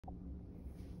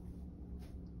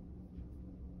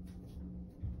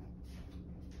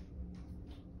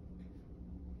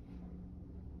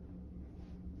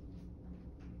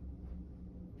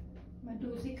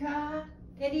ดูสิคะ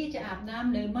เท็ดดี้จะอาบน้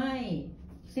ำหรือไม่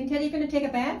Think Teddy gonna take a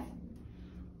bath?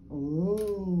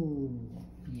 Oh,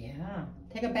 yeah.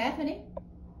 Take a bath, honey?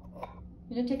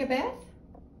 You gonna take a bath?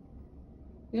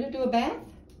 You gonna do a bath?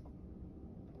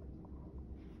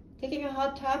 Taking a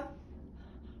hot tub?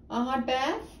 A hot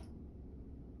bath?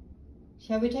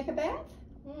 Shall we take a bath?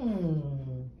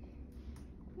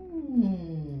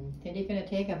 Teddy gonna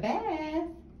take a bath?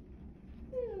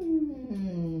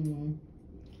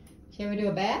 Shall we do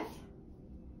a bath?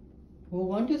 Who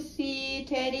want to see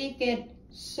Teddy get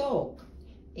soaked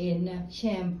in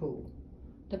shampoo?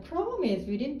 The problem is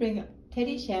we didn't bring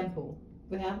Teddy shampoo.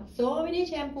 We have so many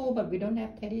shampoo, but we don't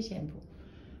have Teddy shampoo.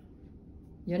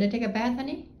 You wanna take a bath,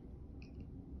 honey?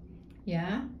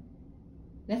 Yeah?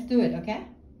 Let's do it, okay?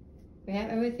 We have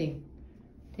everything.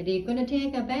 Teddy gonna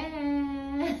take a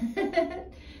bath.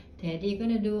 Teddy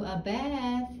gonna do a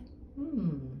bath.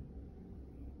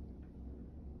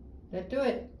 Let's do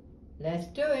it. Let's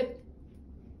do it.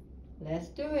 Let's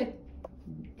do it.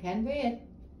 Can't wait.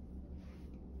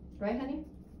 Right, honey?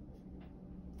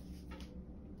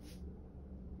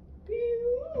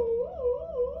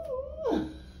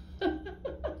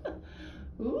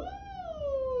 Ooh,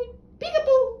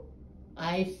 peekaboo!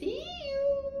 I see you.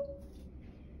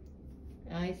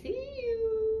 I see you.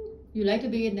 You like to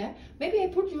be in there? Maybe I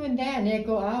put you in there and then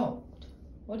go out.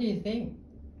 What do you think?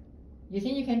 You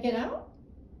think you can get out?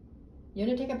 You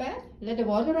want to take a bath? Let the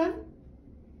water run?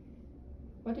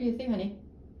 What do you think, honey?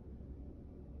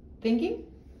 Thinking?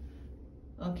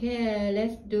 Okay,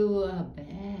 let's do a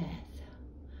bath.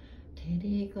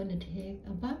 Teddy gonna take a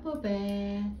bubble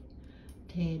bath.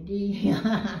 Teddy,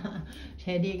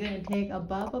 Teddy gonna take a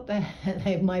bubble bath.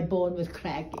 Like my bone was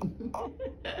cracking.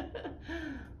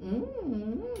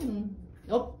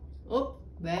 Oh,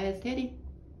 where's Teddy?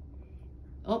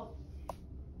 Oh,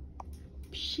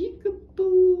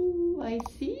 peekaboo, I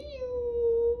see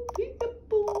you,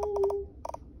 peekaboo.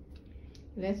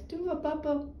 Let's do a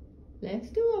bubble. Let's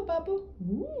do a bubble.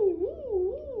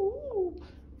 Ooh.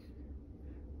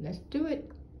 Let's do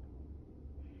it.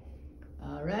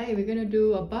 All right, we're gonna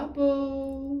do a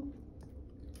bubble.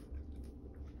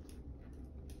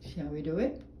 Shall we do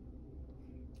it?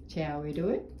 Shall we do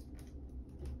it?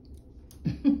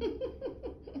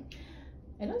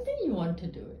 I don't think you want to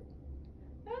do it.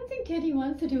 I don't think Teddy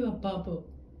wants to do a bubble.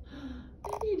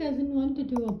 Teddy doesn't want to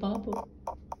do a bubble.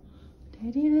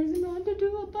 Teddy doesn't want to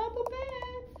do a bubble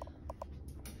bath.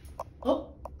 Oh,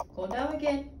 go down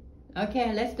again.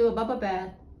 Okay, let's do a bubble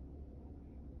bath.